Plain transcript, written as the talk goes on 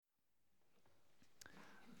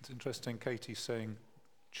It's interesting, Katie saying,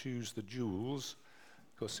 choose the jewels,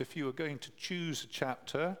 because if you were going to choose a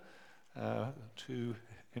chapter to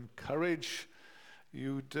encourage,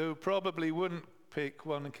 you probably wouldn't pick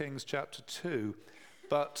 1 Kings chapter 2,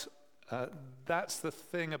 but that's the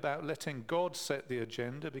thing about letting God set the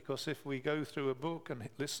agenda, because if we go through a book and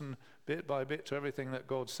listen bit by bit to everything that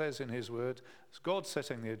God says in his word, it's God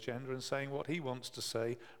setting the agenda and saying what he wants to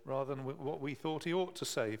say rather than what we thought he ought to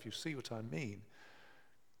say, if you see what I mean.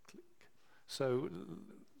 So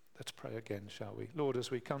let's pray again, shall we? Lord,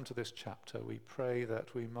 as we come to this chapter, we pray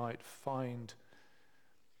that we might find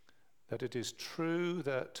that it is true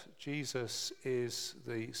that Jesus is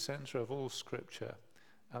the center of all Scripture,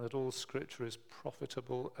 and that all Scripture is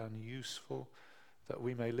profitable and useful, that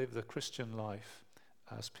we may live the Christian life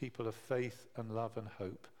as people of faith and love and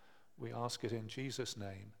hope. We ask it in Jesus'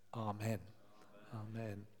 name. Amen.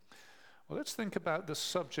 Amen. Well, let's think about the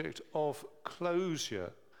subject of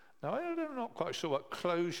closure. Now, I'm not quite sure what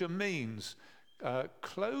closure means.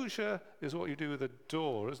 Closure is what you do with a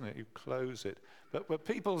door, isn't it? You close it. But when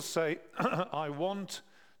people say, I want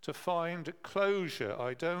to find closure,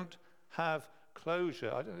 I don't have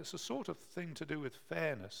closure, it's a sort of thing to do with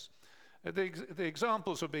fairness. The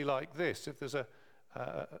examples would be like this. If there's a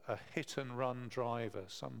hit-and-run driver,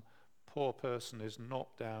 some poor person is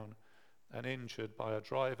knocked down and injured by a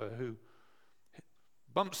driver who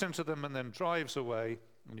bumps into them and then drives away,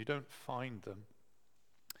 and you don't find them.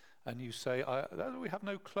 And you say, we have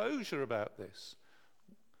no closure about this.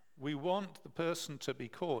 We want the person to be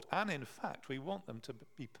caught, and in fact, we want them to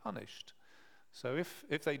be punished. So if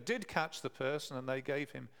they did catch the person and they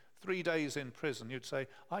gave him 3 days in prison, you'd say,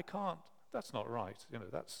 I can't, that's not right.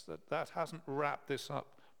 That hasn't wrapped this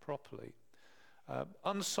up properly.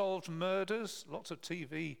 Unsolved murders, lots of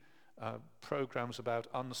TV programs about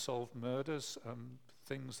unsolved murders,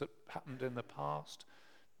 things that happened in the past,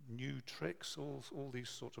 new tricks, all these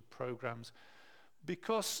sort of programs.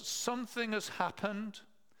 Because something has happened,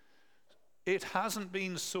 it hasn't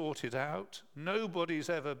been sorted out, nobody's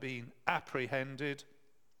ever been apprehended,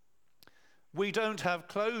 we don't have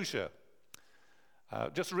closure.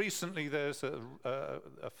 Just recently there's a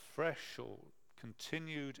fresh or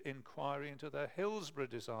continued inquiry into the Hillsborough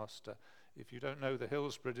disaster. If you don't know, the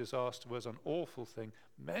Hillsborough disaster was an awful thing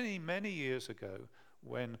many, many years ago,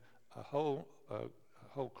 when a whole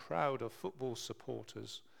crowd of football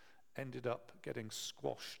supporters ended up getting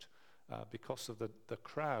squashed because of the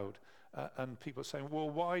crowd. And people are saying, well,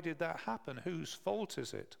 why did that happen? Whose fault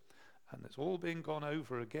is it? And it's all been gone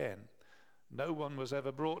over again. No one was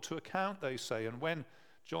ever brought to account, they say. And when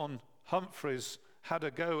John Humphreys had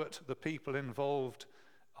a go at the people involved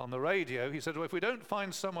on the radio, he said, well, if we don't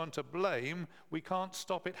find someone to blame, we can't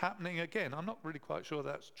stop it happening again. I'm not really quite sure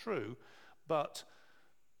that's true, but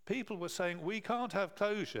people were saying we can't have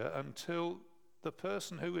closure until the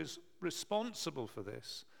person who is responsible for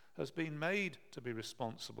this has been made to be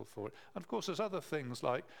responsible for it. And of course, there's other things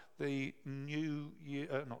like the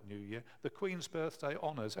the Queen's Birthday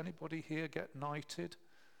honours. Anybody here get knighted?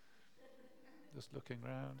 Just looking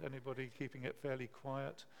around. Anybody keeping it fairly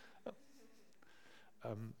quiet?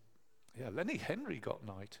 Lenny Henry got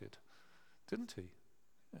knighted, didn't he?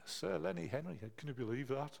 Sir Lenny Henry. Can you believe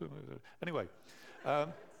that? Anyway,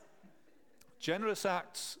 generous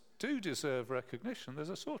acts do deserve recognition.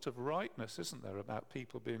 There's a sort of rightness, isn't there, about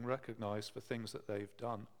people being recognized for things that they've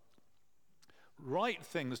done. Right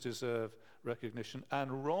things deserve recognition,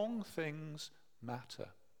 and wrong things matter.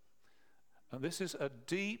 And this is a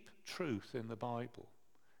deep truth in the Bible.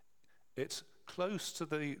 It's close to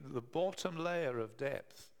the bottom layer of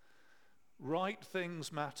depth. Right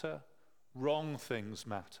things matter, wrong things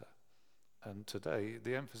matter. And today,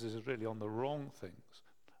 the emphasis is really on the wrong things,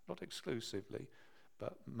 not exclusively,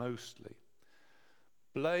 but mostly.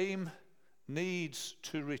 Blame needs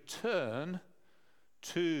to return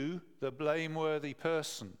to the blameworthy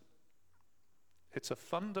person. It's a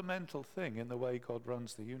fundamental thing in the way God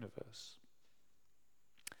runs the universe.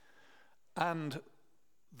 And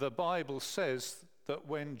the Bible says that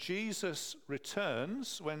when Jesus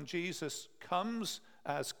returns, when Jesus comes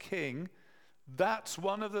as king, that's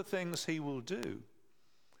one of the things he will do.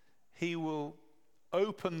 He will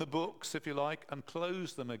open the books, if you like, and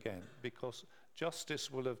close them again, because justice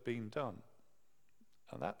will have been done.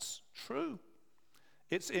 And that's true.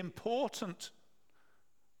 It's importantly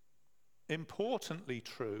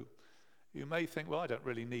true. You may think, well, I don't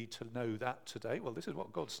really need to know that today. Well, this is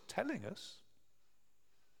what God's telling us.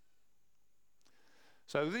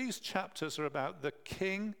 So these chapters are about the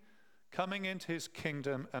king coming into his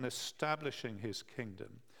kingdom and establishing his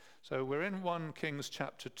kingdom. So we're in 1 Kings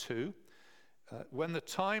chapter 2. When the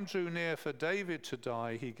time drew near for David to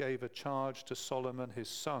die, he gave a charge to Solomon his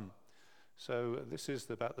son. So this is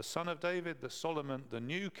about the son of David, the Solomon, the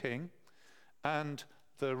new king. And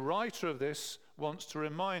the writer of this wants to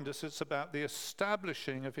remind us it's about the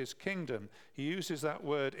establishing of his kingdom. He uses that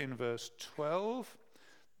word in verse 12.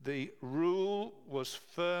 The rule was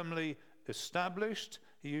firmly established.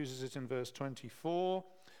 He uses it in verse 24.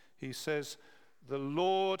 He says, "The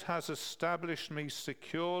Lord has established me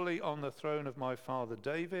securely on the throne of my father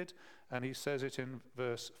David." And he says it in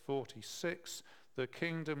verse 46. The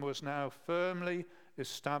kingdom was now firmly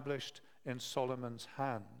established in Solomon's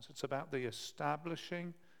hands. It's about the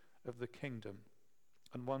establishing of the kingdom.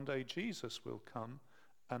 And one day Jesus will come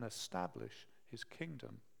and establish his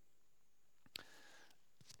kingdom.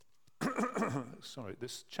 Sorry,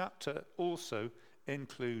 this chapter also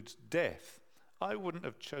includes death. I wouldn't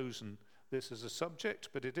have chosen this as a subject,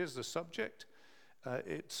 but it is the subject.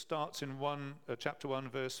 It starts in chapter 1,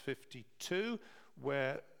 verse 52,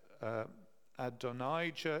 where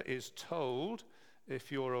Adonijah is told,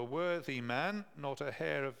 "If you're a worthy man, not a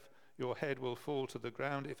hair of your head will fall to the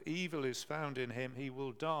ground. If evil is found in him, he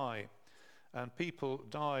will die." And people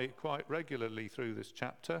die quite regularly through this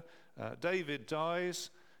chapter. David dies,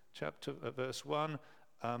 verse 1,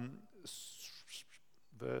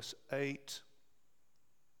 verse 8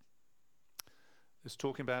 is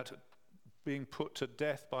talking about being put to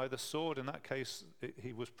death by the sword. In that case,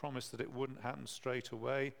 he was promised that it wouldn't happen straight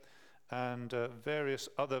away. And various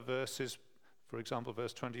other verses, for example,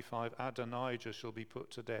 verse 25, Adonijah shall be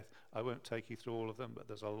put to death. I won't take you through all of them, but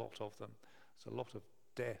there's a lot of them. There's a lot of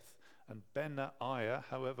death. And Benaiah,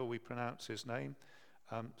 however we pronounce his name,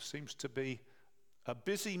 seems to be a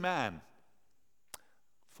busy man,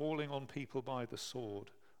 falling on people by the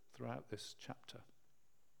sword throughout this chapter.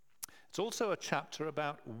 It's also a chapter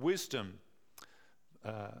about wisdom.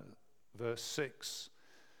 Verse 6.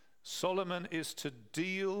 Solomon is to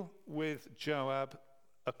deal with Joab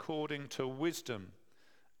according to wisdom.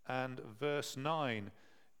 And verse 9,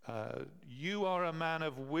 you are a man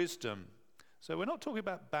of wisdom. So we're not talking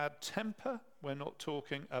about bad temper. We're not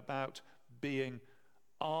talking about being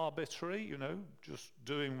arbitrary, just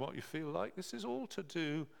doing what you feel like. This is all to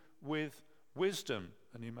do with wisdom.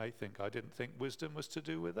 And you may think, I didn't think wisdom was to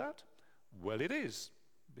do with that. Well, it is,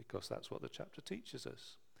 because that's what the chapter teaches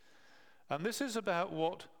us. And this is about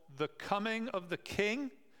what the coming of the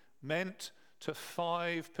king meant to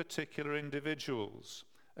 5 particular individuals.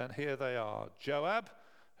 And here they are. Joab,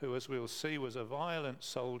 who, as we'll see, was a violent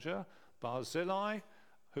soldier. Barzillai,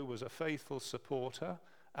 who was a faithful supporter.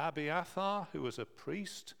 Abiathar, who was a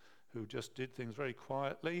priest, who just did things very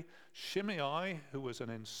quietly. Shimei, who was an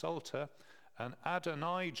insulter. And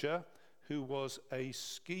Adonijah, who was a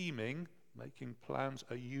scheming, making plans,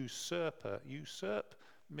 a usurper. Usurp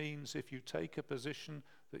means if you take a position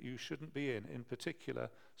that you shouldn't be in particular,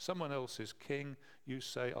 someone else is king, you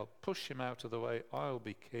say, I'll push him out of the way, I'll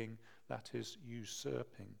be king. That is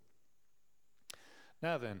usurping.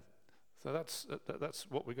 Now then, so that's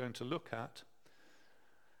what we're going to look at.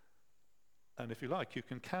 And if you like, you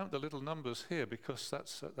can count the little numbers here, because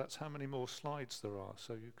that's how many more slides there are.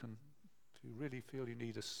 So you can, if you really feel you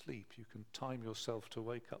need a sleep, you can time yourself to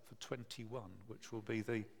wake up for 21, which will be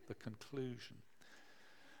the conclusion.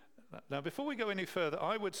 Now, before we go any further,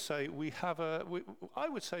 I would say we have a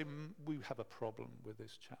problem with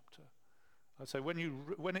this chapter. I'd say when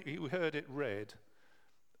you heard it read,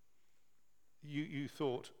 you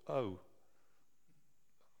thought, oh,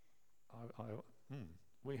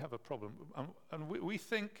 we have a problem, and we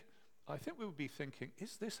think. I think we would be thinking,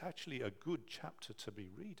 is this actually a good chapter to be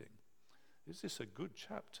reading? Is this a good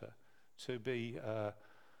chapter to be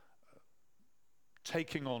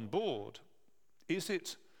taking on board? Is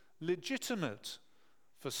it legitimate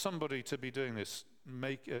for somebody to be doing this,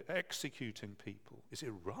 executing people? Is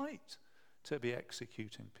it right to be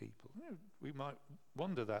executing people? We might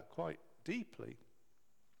wonder that quite deeply.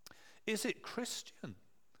 Is it Christian?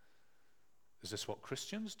 Is this what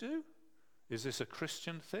Christians do? Is this a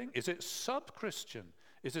Christian thing? Is it sub-Christian?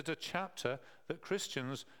 Is it a chapter that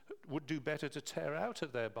Christians would do better to tear out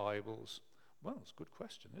of their Bibles? Well, it's a good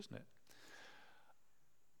question, isn't it?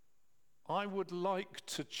 I would like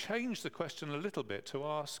to change the question a little bit to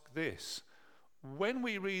ask this. When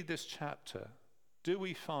we read this chapter, do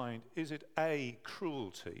we find, is it A,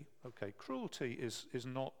 cruelty? Okay, cruelty is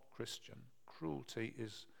not Christian. Cruelty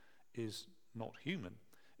is not human.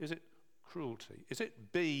 Is it cruelty? Is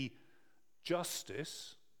it B,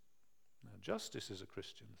 justice? Now, justice is a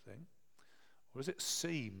Christian thing. Or is it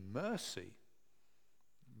C, mercy?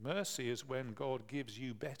 Mercy is when God gives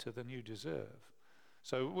you better than you deserve.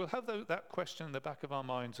 So we'll have that question in the back of our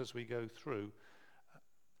minds as we go through.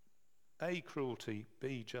 A, cruelty,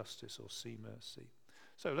 B, justice, or C, mercy.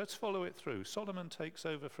 So let's follow it through. Solomon takes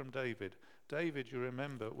over from David. David, you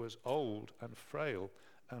remember, was old and frail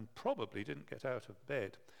and probably didn't get out of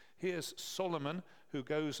bed. Here's Solomon, who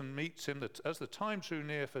goes and meets him. As the time drew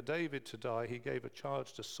near for David to die, he gave a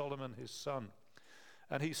charge to Solomon, his son.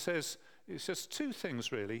 And he says two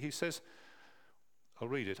things, really. He says, I'll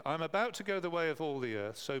read it. I'm about to go the way of all the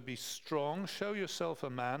earth, so be strong, show yourself a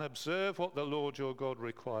man, observe what the Lord your God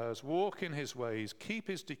requires, walk in his ways, keep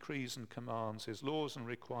his decrees and commands, his laws and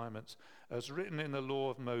requirements, as written in the law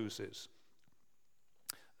of Moses.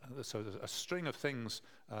 So there's a string of things,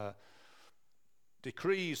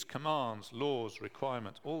 decrees, commands, laws,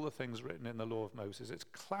 requirements, all the things written in the law of Moses. It's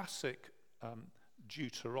classic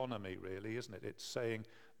Deuteronomy, really, isn't it? It's saying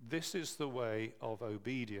this is the way of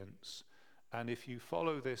obedience. And if you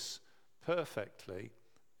follow this perfectly,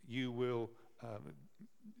 you will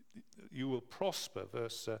prosper.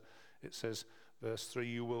 It says, verse 3,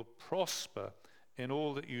 you will prosper in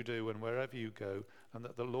all that you do and wherever you go, and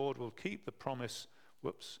that the Lord will keep the promise.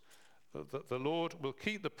 The Lord will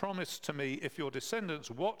keep the promise to me if your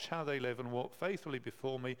descendants watch how they live and walk faithfully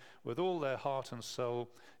before me with all their heart and soul.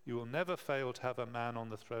 You will never fail to have a man on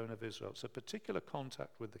the throne of Israel. It's a particular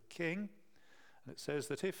contact with the king. And it says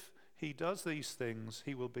that if he does these things,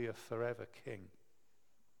 he will be a forever king.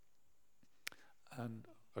 And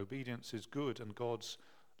obedience is good, and God's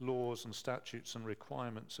laws and statutes and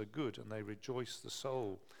requirements are good, and they rejoice the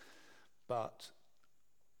soul. But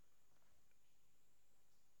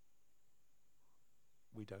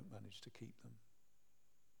we don't manage to keep them.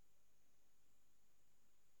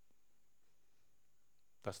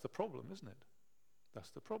 That's the problem, isn't it? That's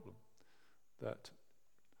the problem. That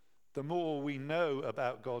the more we know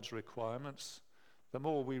about God's requirements, the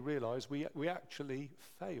more we realize we actually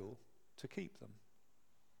fail to keep them.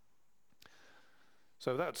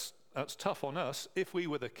 So that's tough on us. If we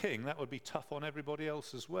were the king, that would be tough on everybody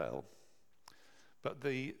else as well. But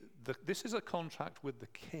this is a contract with the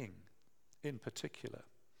king in particular.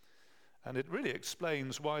 And it really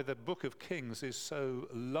explains why the book of Kings is so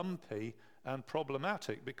lumpy and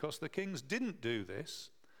problematic, because the kings didn't do this.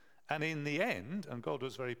 And in the end, and God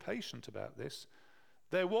was very patient about this,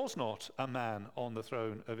 there was not a man on the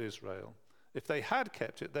throne of Israel. If they had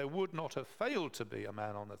kept it, there would not have failed to be a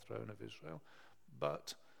man on the throne of Israel.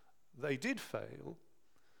 But they did fail,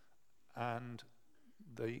 and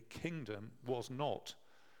the kingdom was not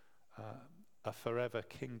a forever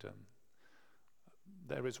kingdom.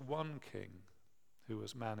 There is one king who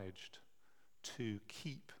has managed to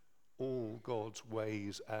keep all God's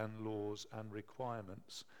ways and laws and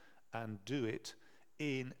requirements and do it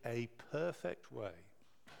in a perfect way.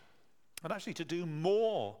 And actually to do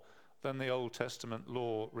more than the Old Testament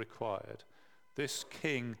law required. This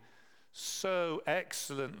king so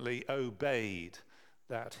excellently obeyed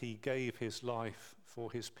that he gave his life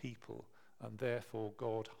for his people, and therefore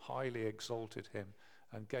God highly exalted him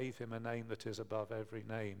and gave him a name that is above every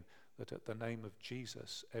name, that at the name of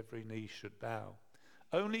Jesus every knee should bow.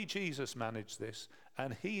 Only Jesus managed this,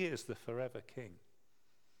 and he is the forever king.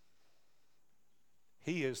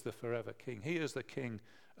 He is the forever king. He is the king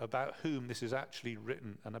about whom this is actually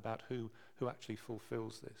written, and about who actually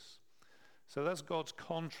fulfills this. So that's God's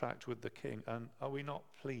contract with the king. And are we not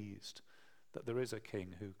pleased that there is a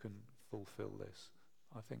king who can fulfill this?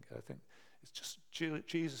 I think it's just,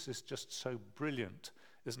 Jesus is just so brilliant,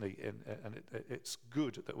 isn't he? And it's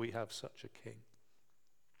good that we have such a king.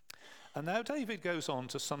 And now David goes on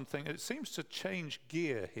to something, it seems to change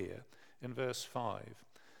gear here in verse 5.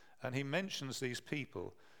 And he mentions these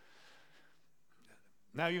people.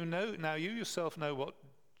 Now you yourself know what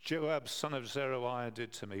Joab, son of Zeruiah,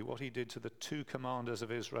 did to me, what he did to the two commanders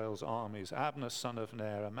of Israel's armies, Abner, son of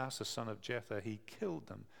Ner, Amasa, son of Jether. He killed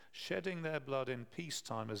them, shedding their blood in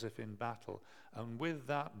peacetime as if in battle, and with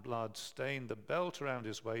that blood stained the belt around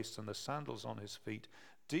his waist and the sandals on his feet.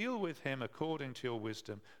 Deal with him according to your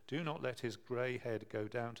wisdom. Do not let his grey head go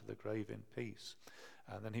down to the grave in peace.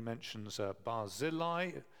 And then he mentions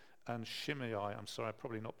Barzillai and Shimei. I'm sorry, I'm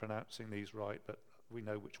probably not pronouncing these right, but we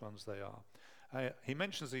know which ones they are. He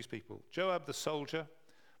mentions these people. Joab the soldier,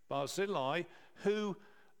 Barzillai, who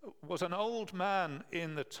was an old man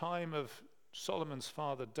in the time of Solomon's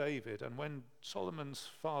father David. And when Solomon's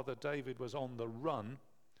father David was on the run,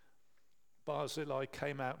 Barzillai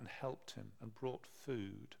came out and helped him and brought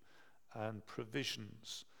food and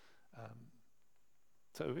provisions.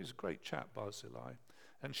 So he's a great chap, Barzillai.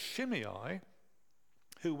 And Shimei,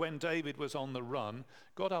 who when David was on the run,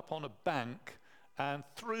 got up on a bank and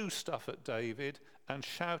threw stuff at David and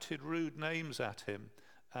shouted rude names at him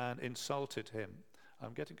and insulted him.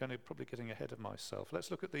 I'm probably getting ahead of myself. Let's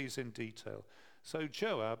look at these in detail. So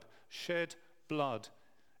Joab shed blood,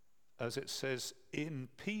 as it says, in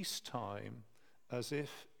peacetime, as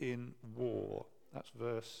if in war. That's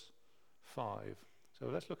verse 5. So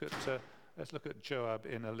let's look at Joab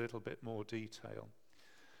in a little bit more detail.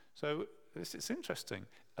 So it's interesting.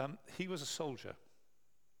 He was a soldier.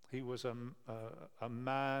 He was a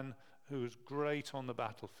man who was great on the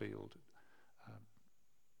battlefield, a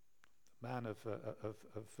man of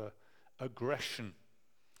aggression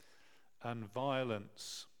and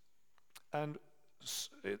violence. And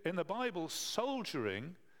in the Bible,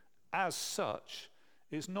 soldiering as such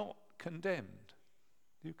is not condemned.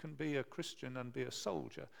 You can be a Christian and be a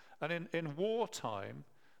soldier. And in wartime,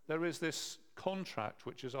 there is this contract,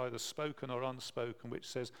 which is either spoken or unspoken, which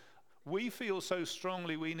says, we feel so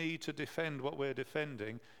strongly we need to defend what we're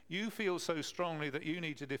defending. You feel so strongly that you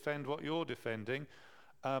need to defend what you're defending.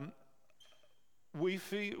 We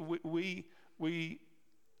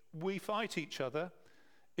fight each other.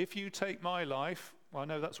 If you take my life, I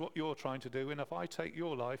know that's what you're trying to do, and if I take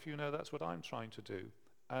your life, you know that's what I'm trying to do.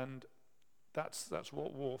 And that's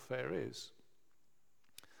what warfare is.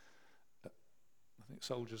 I think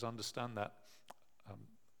soldiers understand that.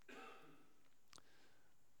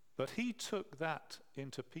 But he took that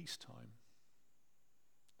into peacetime.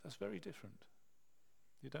 That's very different.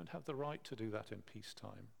 You don't have the right to do that in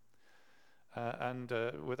peacetime.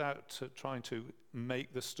 Without trying to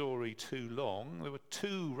make the story too long, there were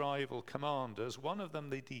two rival commanders. One of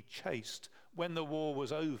them he chased when the war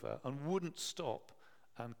was over and wouldn't stop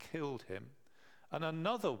and killed him. And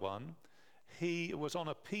another one, he was on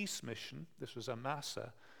a peace mission. This was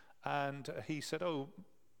Amasa. And he said, oh,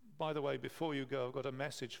 by the way, before you go, I've got a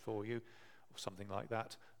message for you, or something like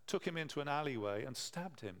that. Took him into an alleyway and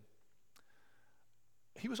stabbed him.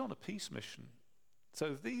 He was on a peace mission.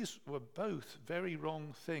 So these were both very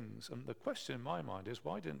wrong things. And the question in my mind is,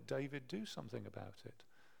 why didn't David do something about it?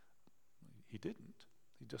 He didn't.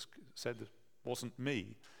 He just said, it wasn't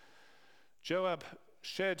me. Joab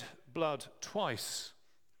shed blood twice,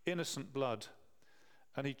 innocent blood.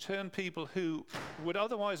 And he turned people who would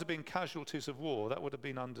otherwise have been casualties of war, that would have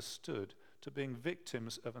been understood, to being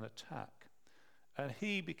victims of an attack. And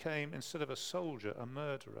he became, instead of a soldier, a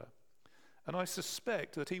murderer. And I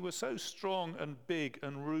suspect that he was so strong and big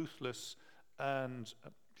and ruthless and,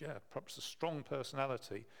 perhaps a strong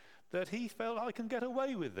personality, that he felt, I can get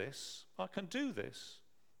away with this, I can do this,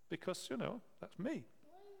 because, that's me.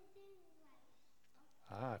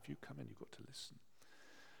 If you come in, you've got to listen.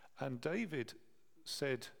 And David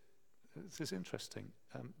said, this is interesting,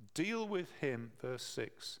 deal with him, verse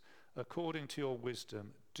 6, according to your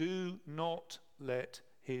wisdom. Do not let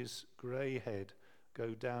his grey head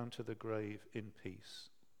go down to the grave in peace.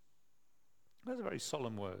 Those are very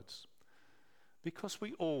solemn words, because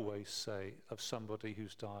we always say of somebody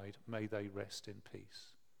who's died, may they rest in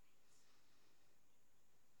peace.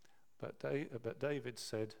 But David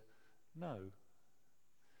said, no,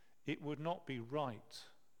 it would not be right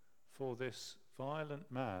for this violent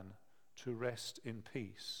man to rest in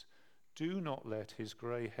peace. Do not let his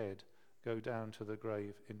grey head go down to the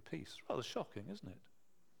grave in peace. Rather shocking, isn't it?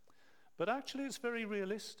 But actually it's very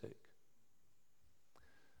realistic.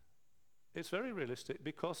 It's very realistic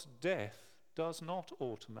because death does not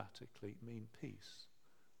automatically mean peace.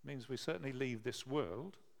 It means we certainly leave this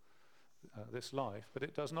world, this life, but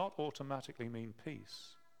it does not automatically mean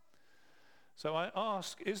peace. So I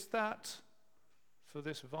ask, is that, for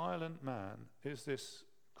this violent man, is this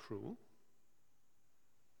cruel?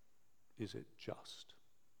 Is it just?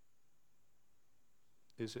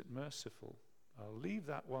 Is it merciful? I'll leave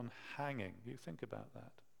that one hanging. You think about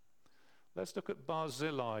that. Let's look at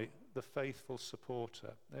Barzillai, the faithful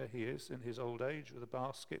supporter. There he is in his old age with a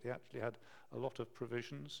basket. He actually had a lot of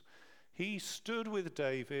provisions. He stood with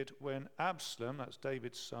David when Absalom, that's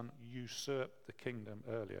David's son, usurped the kingdom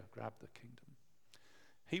earlier, grabbed the kingdom.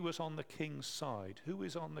 He was on the king's side. Who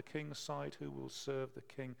is on the king's side? Who will serve the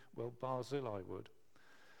king? Well, Barzillai would.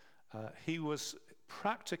 He was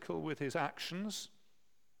practical with his actions.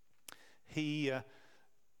 He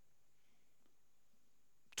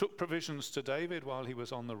took provisions to David while he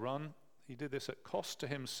was on the run. He did this at cost to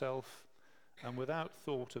himself and without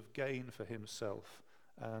thought of gain for himself.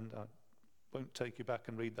 And I won't take you back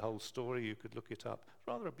and read the whole story. You could look it up. It's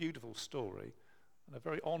rather a beautiful story and a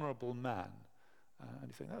very honourable man. And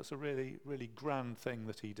you think that was a really, really grand thing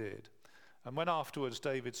that he did. And when afterwards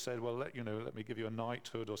David said, well, let me give you a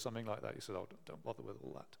knighthood or something like that, he said, oh, don't bother with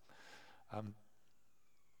all that.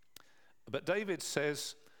 But David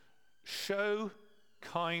says, show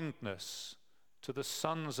kindness to the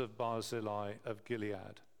sons of Barzillai of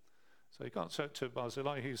Gilead. So he can't say to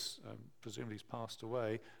Barzillai, he's presumably he's passed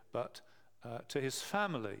away, but to his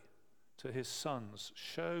family, to his sons,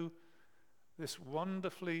 show this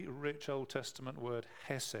wonderfully rich Old Testament word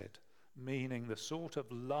hesed, meaning the sort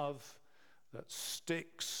of love that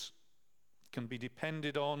sticks, can be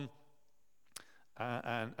depended on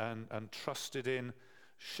and trusted in.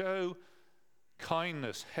 Show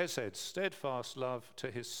kindness, hesed, steadfast love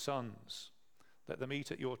to his sons. Let them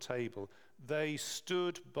eat at your table. They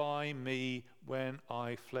stood by me when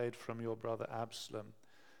I fled from your brother Absalom.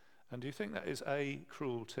 And do you think that is A,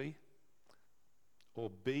 cruelty, or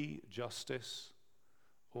B, justice,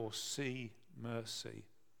 or C, mercy?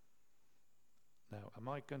 Now, am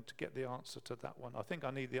I going to get the answer to that one? I think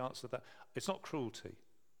I need the answer to that. It's not cruelty,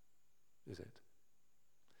 is it?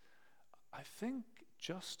 I think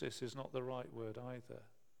justice is not the right word either.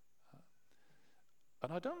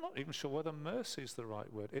 And I'm not even sure whether mercy is the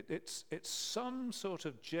right word. It's some sort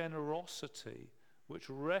of generosity which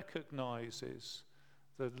recognizes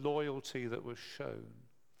the loyalty that was shown.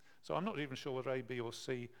 So I'm not even sure whether A, B, or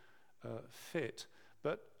C fit.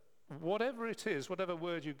 But whatever it is, whatever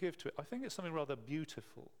word you give to it, I think it's something rather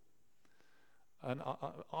beautiful. And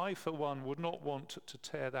I for one, would not want to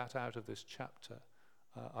tear that out of this chapter.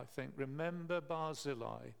 I think, remember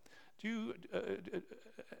Barzillai. Do you,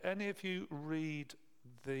 any of you read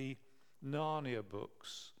the Narnia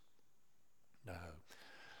books?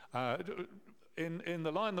 No. In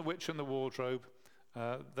The Lion, the Witch and the Wardrobe,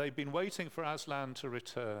 they've been waiting for Aslan to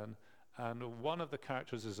return, and one of the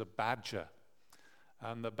characters is a badger.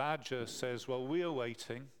 And the badger says, well, we are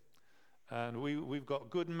waiting, and we've got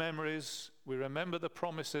good memories. We remember the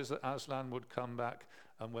promises that Aslan would come back,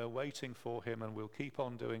 and we're waiting for him, and we'll keep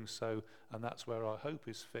on doing so, and that's where our hope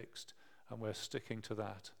is fixed, and we're sticking to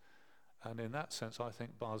that. And in that sense, I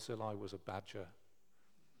think Barzillai was a badger.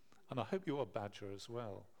 And I hope you're a badger as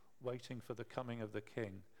well, waiting for the coming of the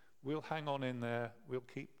king. We'll hang on in there, we'll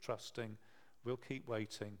keep trusting, we'll keep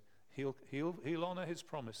waiting. He'll honor his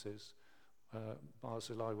promises.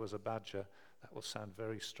 Barzillai was a badger. That will sound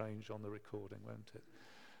very strange on the recording, won't it?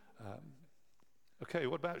 Okay,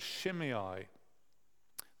 what about Shimei?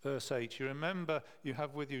 Verse 8, you remember you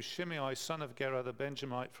have with you Shimei, son of Gera, the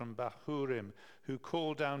Benjamite from Bahurim, who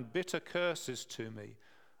called down bitter curses to me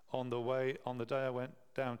on the day I went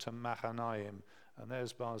down to Mahanaim. And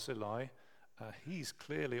there's Barzillai. He's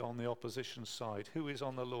clearly on the opposition side. Who is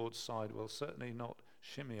on the Lord's side? Well, certainly not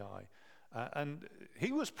Shimei. And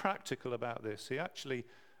he was practical about this. He actually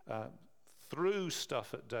threw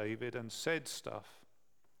stuff at David and said stuff.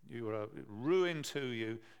 You are a ruin to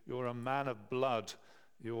you. You're a man of blood.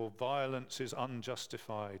 Your violence is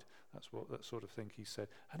unjustified. That's what that sort of thing he said.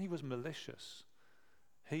 And he was malicious.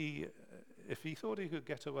 If he thought he could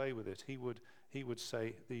get away with it, he would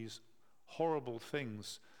say these horrible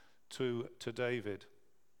things to David.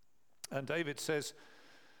 And David says,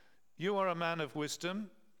 you are a man of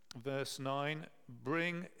wisdom. Verse 9,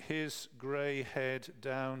 bring his grey head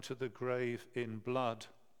down to the grave in blood.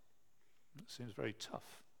 That seems very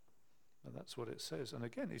tough. And that's what it says. And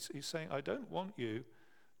again, he's saying, I don't want you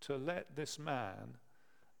to let this man,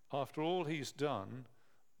 after all he's done,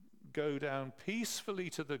 go down peacefully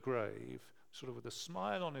to the grave, sort of with a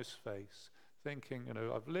smile on his face, thinking,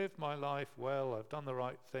 I've lived my life well, I've done the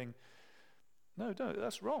right thing. No,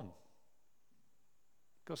 that's wrong.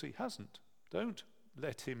 Because he hasn't. Don't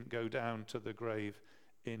let him go down to the grave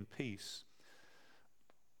in peace.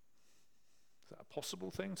 Is that a possible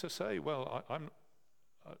thing to say? Well,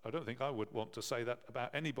 I don't think I would want to say that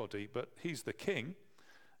about anybody, but he's the king.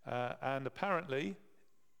 And apparently,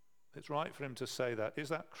 it's right for him to say that. Is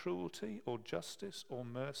that cruelty or justice or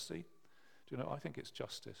mercy? Do you know, I think it's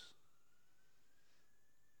justice.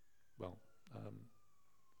 Well,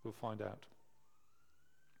 we'll find out.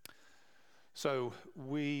 So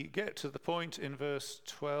we get to the point in verse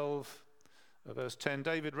 12, verse 10.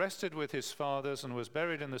 David rested with his fathers and was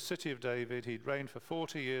buried in the city of David. He'd reigned for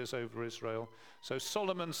 40 years over Israel. So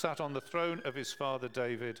Solomon sat on the throne of his father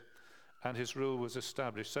David, and his rule was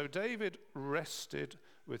established. So David rested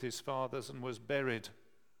with his fathers and was buried.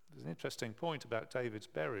 There's an interesting point about David's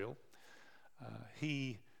burial.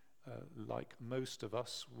 He, like most of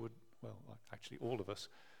us would, well, actually all of us,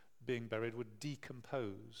 being buried would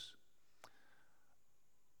decompose.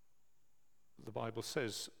 The Bible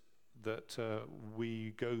says that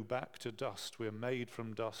we go back to dust. We're made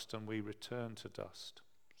from dust and we return to dust.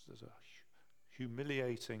 So there's a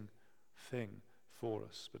humiliating thing for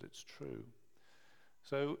us, but it's true.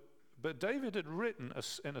 So, but David had written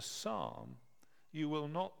in a psalm, you will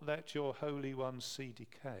not let your Holy One see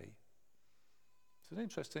decay. It's an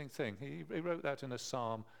interesting thing. He wrote that in a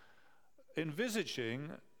psalm,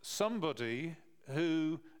 envisaging somebody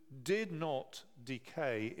who did not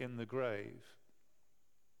decay in the grave.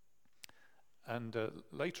 And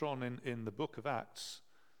later on in the book of Acts,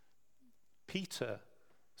 Peter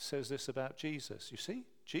says this about Jesus. You see,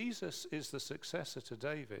 Jesus is the successor to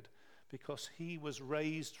David because he was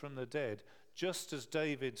raised from the dead, just as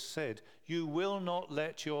David said, "You will not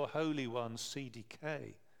let your Holy One see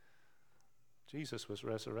decay." Jesus was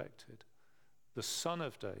resurrected. The Son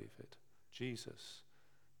of David, Jesus,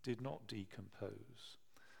 did not decompose.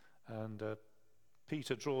 And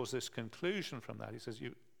Peter draws this conclusion from that. He says,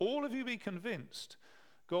 all of you be convinced,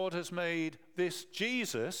 God has made this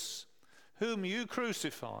Jesus, whom you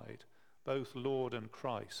crucified, both Lord and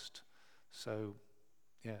Christ. So,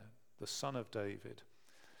 the Son of David.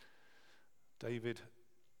 David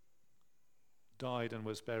died and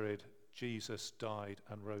was buried. Jesus died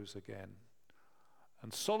and rose again.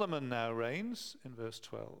 And Solomon now reigns in verse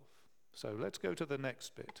 12. So let's go to the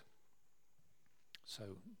next bit.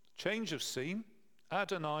 So, change of scene.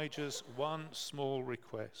 Adonijah's one small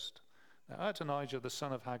request. Now, Adonijah, the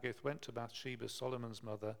son of Haggith, went to Bathsheba, Solomon's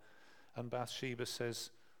mother, and Bathsheba says,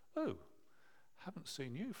 "Oh, haven't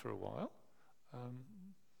seen you for a while.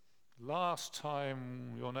 Last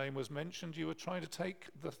time your name was mentioned, you were trying to take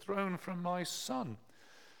the throne from my son.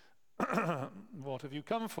 What have you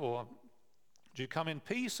come for? Do you come in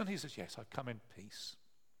peace?" And he says, "Yes, I've come in peace."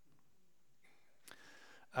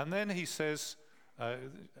 And then he says,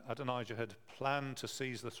 Adonijah had planned to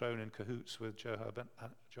seize the throne in cahoots with Joab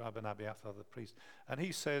and Abiathar the priest. And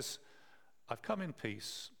he says, "I've come in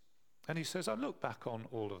peace." And he says, I look back on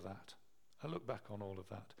all of that.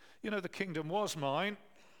 You know, the kingdom was mine.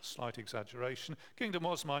 Slight exaggeration. Kingdom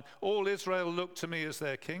was mine. All Israel looked to me as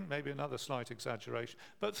their king. Maybe another slight exaggeration.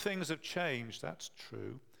 But things have changed. That's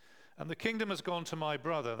true. And the kingdom has gone to my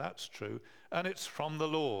brother. That's true. And it's from the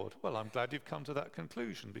Lord. Well, I'm glad you've come to that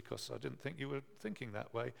conclusion because I didn't think you were thinking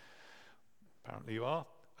that way. Apparently you are.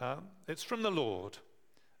 It's from the Lord.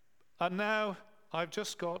 And now I've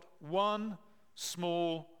just got one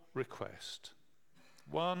small request.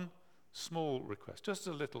 One small request. Just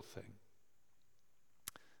a little thing.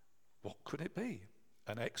 What could it be?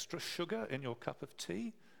 An extra sugar in your cup of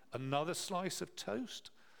tea? Another slice of toast?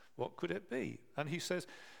 What could it be? And he says,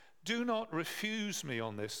 do not refuse me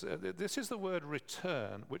on this. This is the word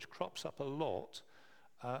return, which crops up a lot.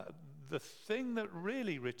 The thing that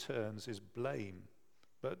really returns is blame.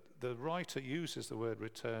 But the writer uses the word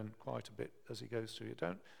return quite a bit as he goes through it.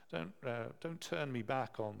 Don't turn me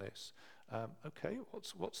back on this. Okay,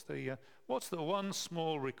 what's the one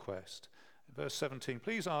small request? Verse 17,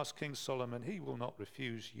 please ask King Solomon, he will not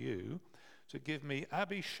refuse you, to give me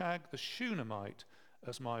Abishag the Shunammite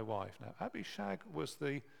as my wife. Now, Abishag was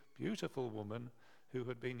the beautiful woman who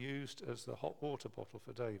had been used as the hot water bottle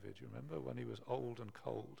for David. You remember when he was old and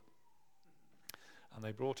cold? And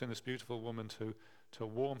they brought in this beautiful woman to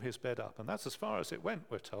warm his bed up. And that's as far as it went,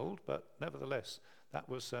 we're told, but nevertheless, that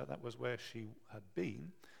was where she had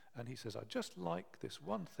been. And he says, I just like this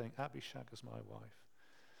one thing, Abishag as my wife.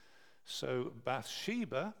 So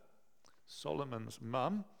Bathsheba, Solomon's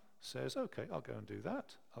mum, says, okay, I'll go and do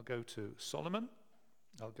that. I'll go to Solomon.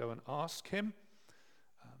 I'll go and ask him.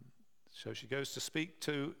 So she goes to speak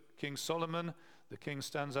to King Solomon. The king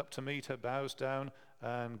stands up to meet her, bows down,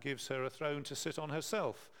 and gives her a throne to sit on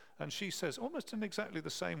herself. And she says, almost in exactly the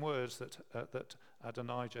same words that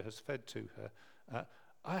Adonijah has fed to her,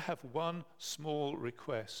 I have one small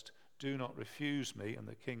request. Do not refuse me. And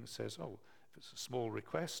the king says, oh, if it's a small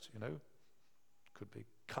request, could be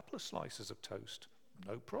a couple of slices of toast,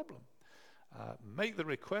 no problem. Make the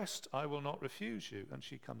request, I will not refuse you. And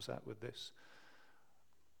she comes out with this.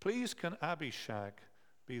 Please can Abishag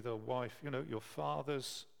be the wife, your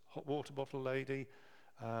father's hot water bottle lady?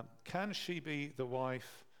 Can she be the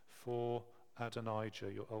wife for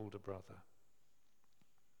Adonijah, your older brother?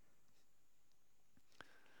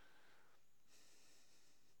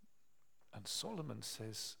 And Solomon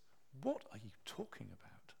says, what are you talking about?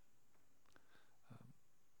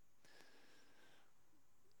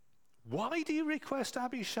 Why do you request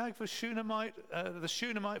Abishag for the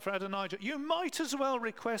Shunammite for Adonijah? You might as well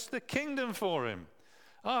request the kingdom for him.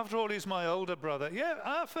 After all, he's my older brother.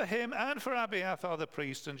 Yeah, for him and for Abiathar the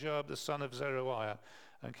priest and Joab the son of Zeruiah.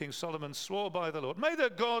 And King Solomon swore by the Lord,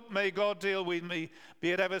 may God deal with me,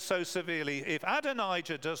 be it ever so severely, if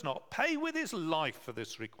Adonijah does not pay with his life for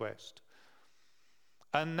this request.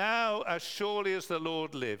 And now, as surely as the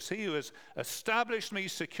Lord lives, he who has established me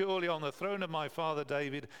securely on the throne of my father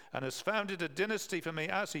David and has founded a dynasty for me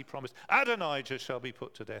as he promised, Adonijah shall be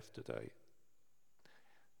put to death today.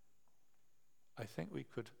 I think we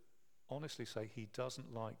could honestly say he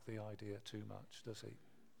doesn't like the idea too much, does he?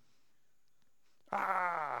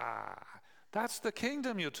 Ah, that's the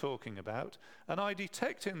kingdom you're talking about. And I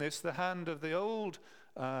detect in this the hand of the old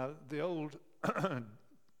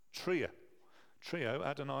trio,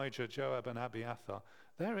 Adonijah, Joab, and Abiathar.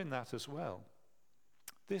 They're in that as well.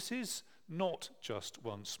 This is not just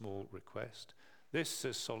one small request. This,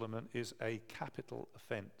 says Solomon, is a capital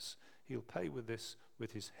offense. He'll pay with this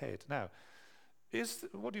with his head. Now,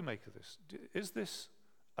 what do you make of this? Is this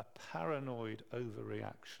a paranoid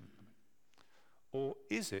overreaction? Or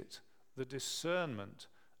is it the discernment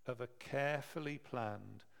of a carefully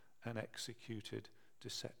planned and executed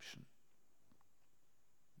deception?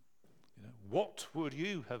 What would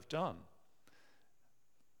you have done?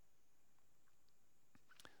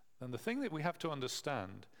 And the thing that we have to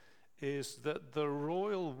understand is that the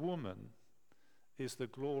royal woman is the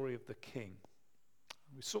glory of the king.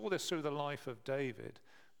 We saw this through the life of David,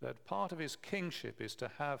 that part of his kingship is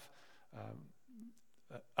to have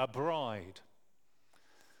a bride.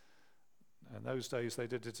 In those days they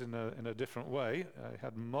did it in a different way. He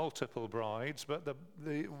had multiple brides, but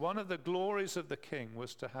one of the glories of the king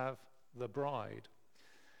was to have the bride.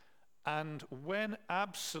 And when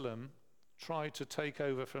Absalom tried to take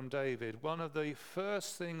over from David, one of the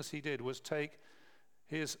first things he did was take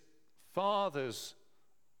his father's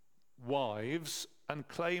wives and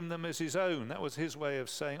claim them as his own. That was his way of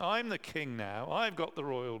saying, I'm the king now, I've got the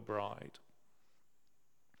royal bride.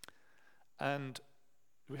 And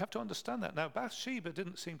we have to understand that. Now, Bathsheba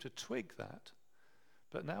didn't seem to twig that,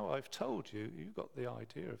 but now I've told you, you've got the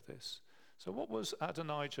idea of this. So what was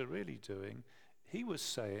Adonijah really doing? He was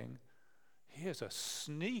saying, here's a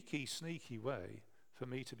sneaky, sneaky way for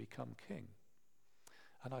me to become king.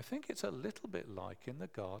 And I think it's a little bit like in the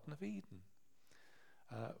Garden of Eden.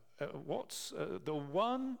 What's the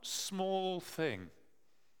one small thing?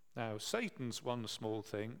 Now, Satan's one small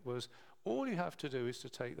thing was, all you have to do is to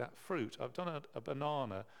take that fruit. I've done a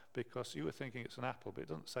banana because you were thinking it's an apple, but it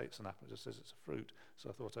doesn't say it's an apple, it just says it's a fruit. So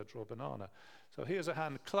I thought I'd draw a banana. So here's a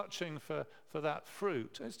hand clutching for that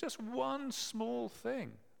fruit. It's just one small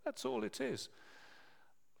thing. That's all it is.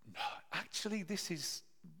 Actually, this is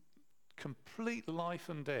complete life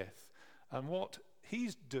and death. And what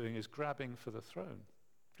he's doing is grabbing for the throne,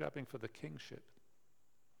 grabbing for the kingship.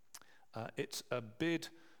 It's a bid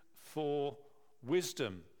for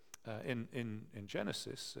wisdom. In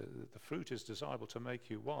Genesis, the fruit is desirable to make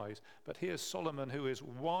you wise. But here's Solomon, who is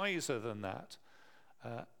wiser than that.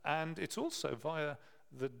 And it's also via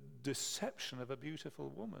the deception of a beautiful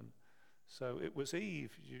woman. So it was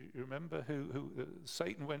Eve, you remember, who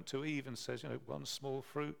Satan went to Eve and says, one small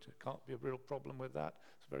fruit, it can't be a real problem with that.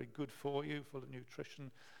 It's very good for you, full of nutrition,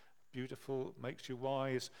 beautiful, makes you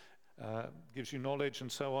wise, gives you knowledge and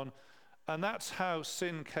so on. And that's how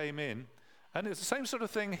sin came in. And it's the same sort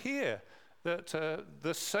of thing here, that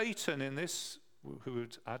the Satan in this, who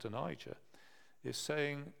is Adonijah, is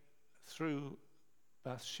saying through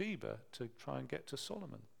Bathsheba to try and get to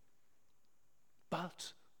Solomon.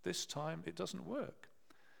 But this time it doesn't work.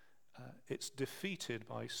 It's defeated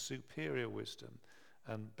by superior wisdom.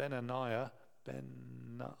 And Benaiah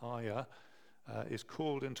is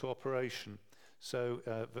called into operation. So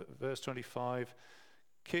verse 25,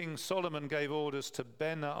 King Solomon gave orders to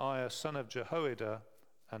Benaiah, son of Jehoiada,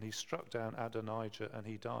 and he struck down Adonijah and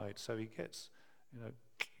he died. So he gets,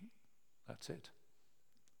 that's it.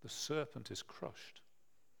 The serpent is crushed.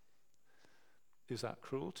 Is that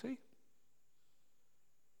cruelty?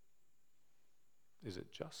 Is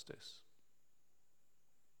it justice?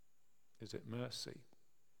 Is it mercy?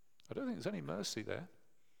 I don't think there's any mercy there.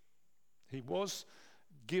 He was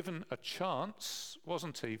given a chance,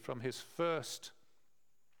 wasn't he, from his first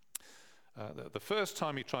the first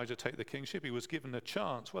time he tried to take the kingship, he was given a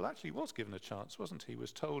chance. Well, actually, he was given a chance, wasn't he? He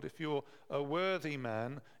was told, if you're a worthy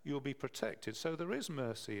man, you'll be protected. So there is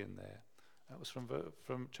mercy in there. That was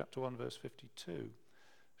from chapter 1, verse 52.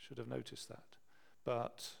 Should have noticed that.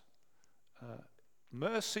 But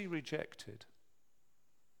mercy rejected,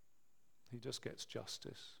 he just gets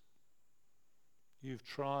justice. You've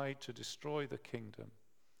tried to destroy the kingdom,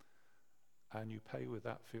 and you pay with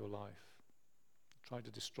that for your life. Tried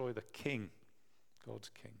to destroy the king, God's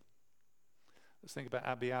king. Let's think about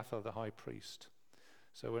Abiathar, the high priest.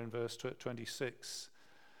 So we're in verse 26.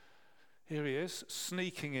 Here he is,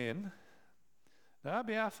 sneaking in. Now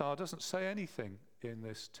Abiathar doesn't say anything in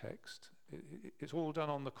this text. It's all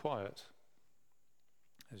done on the quiet.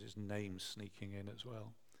 There's his name sneaking in as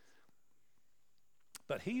well.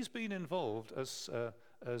 But he's been involved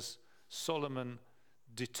as Solomon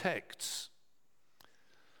detects.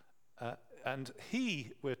 And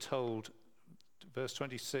he, we're told, verse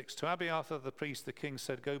 26, to Abiathar the priest, the king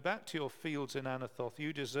said, go back to your fields in Anathoth.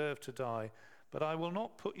 You deserve to die. But I will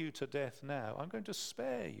not put you to death now. I'm going to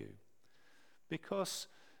spare you, because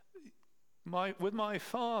with my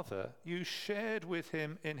father you shared with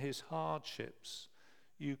him in his hardships.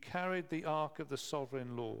 You carried the ark of the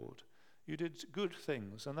sovereign Lord. You did good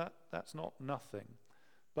things, and that's not nothing.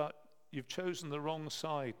 But you've chosen the wrong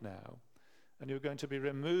side now, and you're going to be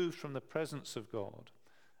removed from the presence of God.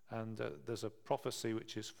 And there's a prophecy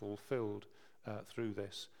which is fulfilled through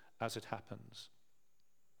this as it happens.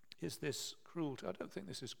 Is this cruelty? I don't think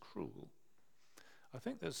this is cruel. I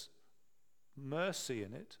think there's mercy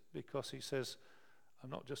in it, because he says,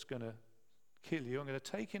 I'm not just going to kill you, I'm going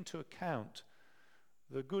to take into account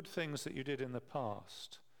the good things that you did in the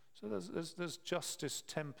past. So there's justice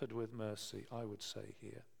tempered with mercy, I would say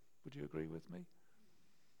here. Would you agree with me?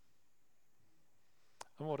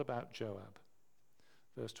 And what about Joab?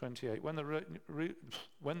 Verse 28,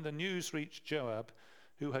 when the news reached Joab,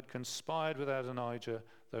 who had conspired with Adonijah,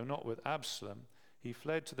 though not with Absalom, he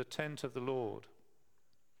fled to the tent of the Lord,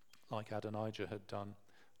 like Adonijah had done,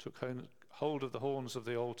 took hold of the horns of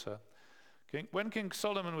the altar. When King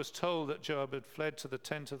Solomon was told that Joab had fled to the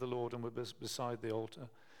tent of the Lord and was beside the altar,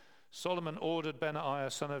 Solomon ordered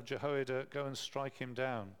Benaiah, son of Jehoiada, go and strike him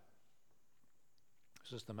down.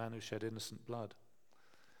 This is the man who shed innocent blood.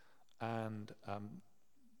 And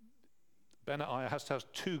Benaiah has to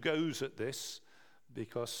have 2 goes at this,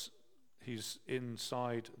 because he's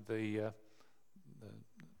inside the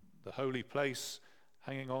holy place,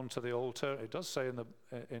 hanging on to the altar. It does say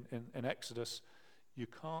in Exodus, you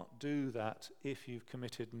can't do that if you've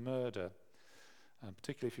committed murder, and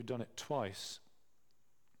particularly if you've done it twice.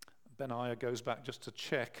 Benaiah goes back just to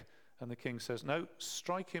check, and the king says, no,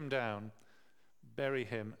 strike him down, bury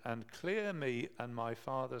him, and clear me and my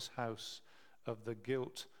father's house of the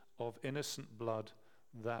guilt of innocent blood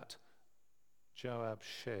that Joab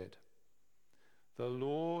shed. The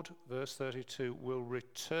Lord, verse 32, will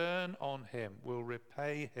return on him, will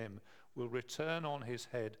repay him, will return on his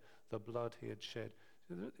head the blood he had shed.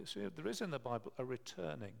 There is in the Bible a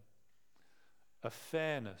returning, a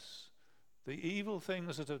fairness. The evil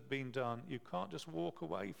things that have been done, you can't just walk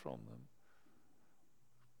away from them.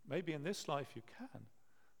 Maybe in this life you can,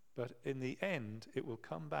 but in the end it will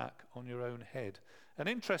come back on your own head. And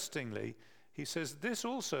interestingly, he says, this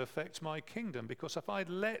also affects my kingdom, because if I'd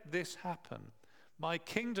let this happen, my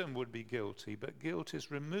kingdom would be guilty, but guilt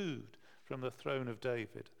is removed from the throne of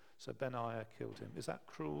David. So Benaiah killed him. Is that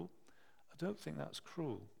cruel? I don't think that's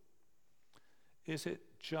cruel. Is it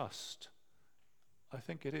just? I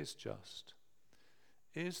think it is just.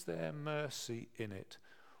 Is there mercy in it?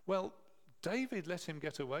 Well, David let him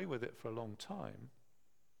get away with it for a long time,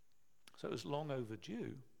 so it was long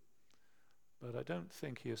overdue, but I don't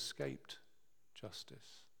think he escaped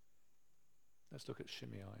justice. Let's look at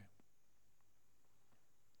Shimei.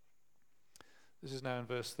 This is now in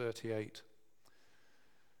verse 38.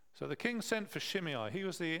 So the king sent for Shimei. He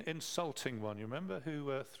was the insulting one, you remember,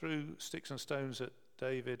 who threw sticks and stones at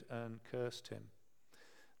David and cursed him.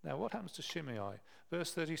 Now what happens to Shimei?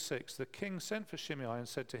 Verse 36, the king sent for Shimei and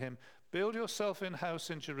said to him, build yourself a house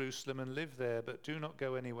in Jerusalem and live there, but do not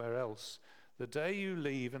go anywhere else. The day you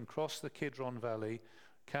leave and cross the Kidron Valley,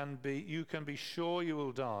 you can be sure you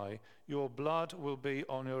will die. Your blood will be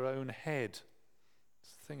on your own head.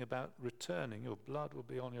 The thing about returning, your blood will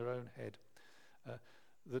be on your own head.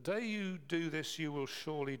 The day you do this, you will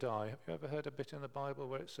surely die. Have you ever heard a bit in the Bible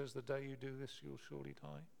where it says, the day you do this, you'll surely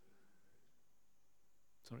die?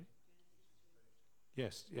 Sorry?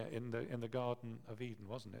 Yes, yeah, in the Garden of Eden,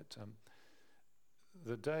 wasn't it?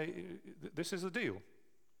 This is the deal.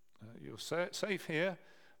 You're safe here,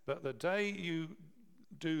 but the day you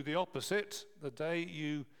do the opposite, the day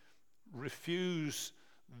you refuse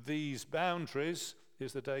these boundaries,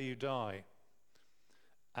 is the day you die.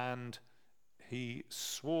 And he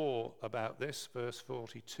swore about this, verse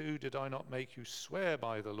 42, did I not make you swear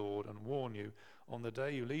by the Lord and warn you, on the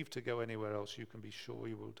day you leave to go anywhere else, you can be sure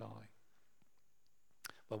you will die.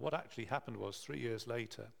 But what actually happened was, 3 years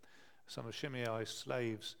later, some of Shimei's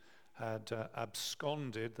slaves had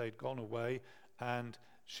absconded, they'd gone away, and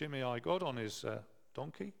Shimei got on his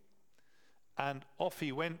donkey, and off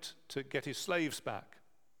he went to get his slaves back.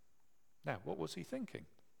 Now, what was he thinking?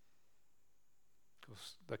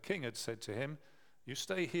 Because the king had said to him, you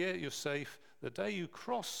stay here, you're safe. The day you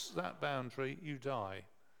cross that boundary, you die.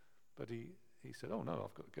 But he said, oh no,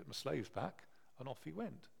 I've got to get my slaves back. And off he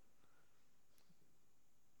went.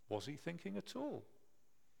 Was he thinking at all?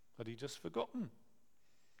 Had he just forgotten?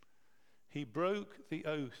 He broke the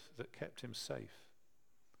oath that kept him safe.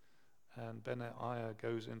 And Benaiah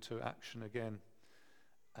goes into action again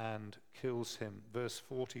and kills him. Verse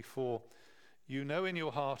 44, You know in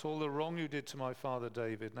your heart all the wrong you did to my father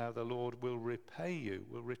David. Now the Lord will repay you,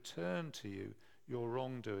 will return to you your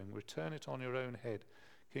wrongdoing. Return it on your own head.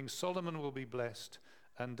 King Solomon will be blessed,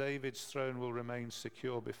 and David's throne will remain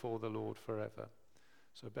secure before the Lord forever.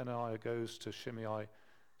 So Benaiah goes to Shimei,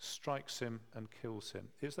 strikes him and kills him.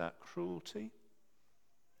 Is that cruelty?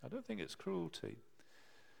 I don't think it's cruelty.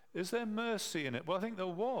 Is there mercy in it? Well, I think there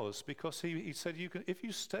was, because he said, if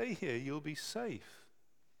you stay here, you'll be safe.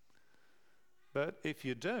 But if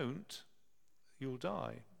you don't, you'll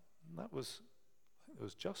die. And I think there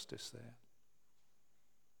was justice there.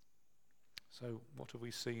 So what have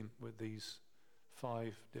we seen with these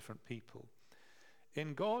 5 different people?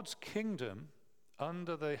 In God's kingdom,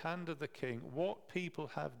 under the hand of the king, what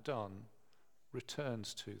people have done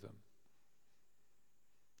returns to them.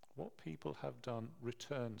 What people have done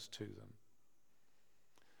returns to them.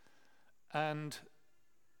 And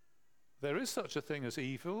there is such a thing as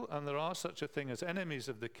evil, and there are such a thing as enemies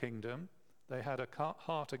of the kingdom. They had a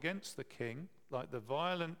heart against the king, like the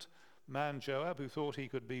violent man Joab, who thought he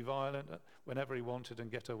could be violent whenever he wanted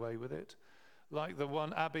and get away with it. Like the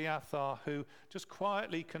one Abiathar, who just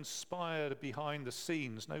quietly conspired behind the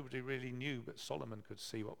scenes. Nobody really knew, but Solomon could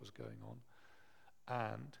see what was going on.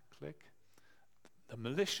 And, the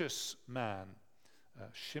malicious man,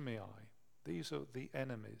 Shimei. These are the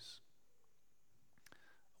enemies.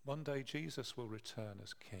 One day Jesus will return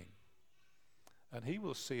as king, and he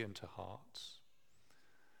will see into hearts,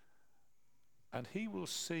 and he will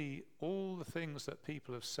see all the things that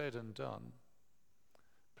people have said and done,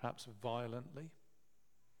 perhaps violently,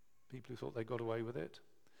 people who thought they got away with it,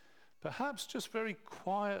 perhaps just very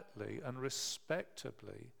quietly and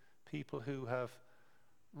respectably, people who have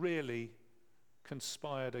really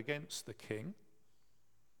conspired against the king,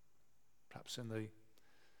 perhaps in the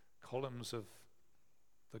columns of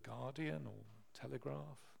The Guardian or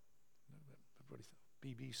Telegraph, everybody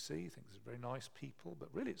BBC thinks they're very nice people, but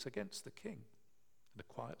really it's against the king in a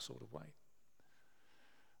quiet sort of way.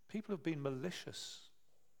 People have been malicious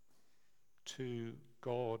to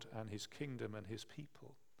God and his kingdom and his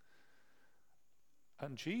people.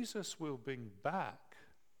 And Jesus will bring back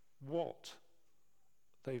what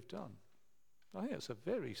they've done. I think it's a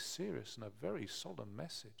very serious and a very solemn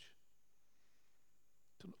message.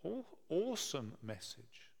 It's an awesome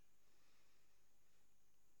message.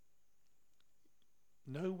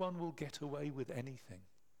 No one will get away with anything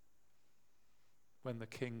when the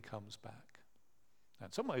king comes back. And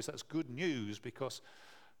in some ways that's good news, because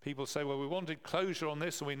people say, well, we wanted closure on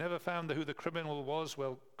this and we never found who the criminal was.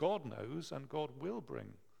 Well, God knows, and God will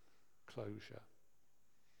bring closure.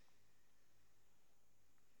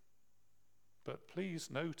 But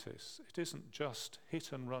please notice, it isn't just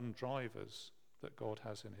hit and run drivers that God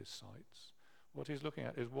has in his sights. What he's looking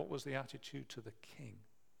at is what was the attitude to the king.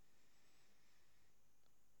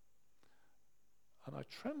 And I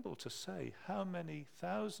tremble to say how many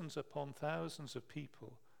thousands upon thousands of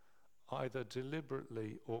people, either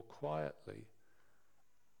deliberately or quietly,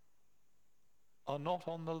 are not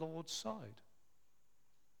on the Lord's side.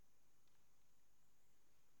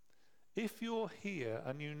 If you're here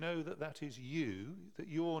and you know that that is you, that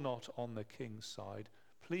you're not on the king's side,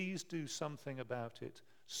 please do something about it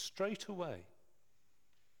straight away.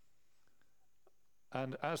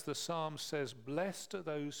 And as the psalm says, blessed are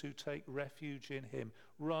those who take refuge in him.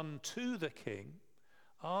 Run to the king,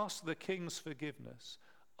 ask the king's forgiveness,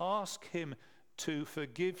 ask him to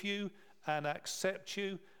forgive you and accept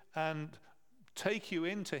you and take you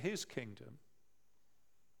into his kingdom,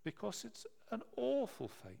 because it's an awful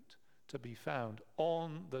fate to be found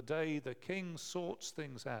on the day the king sorts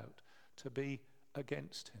things out to be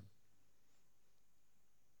against him.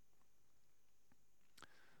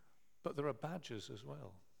 But there are badges as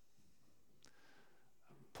well.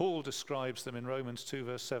 Paul describes them in Romans 2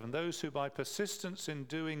 verse 7. Those who by persistence in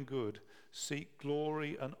doing good seek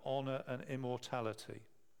glory and honor and immortality.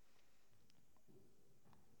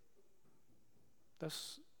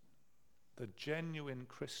 That's the genuine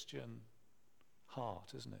Christian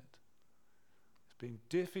heart, isn't it? It's been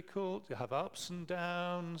difficult, you have ups and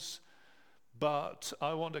downs, but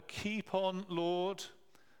I want to keep on, Lord.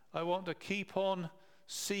 I want to keep on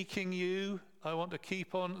seeking you. I want to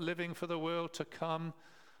keep on living for the world to come.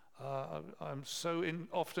 I'm so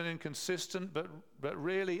often inconsistent, but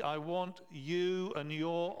really I want you and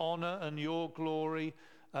your honor and your glory.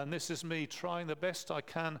 And this is me trying the best I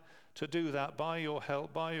can to do that by your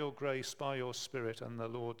help, by your grace, by your Spirit. And the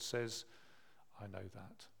Lord says, I know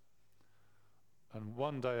that. And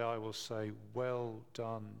one day I will say, well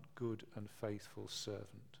done, good and faithful servant.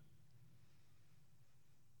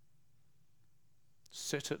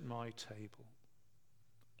 Sit at my table.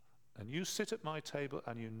 And you sit at my table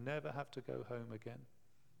and you never have to go home again.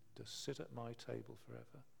 Just sit at my table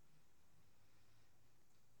forever.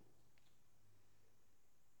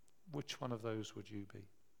 Which one of those would you be?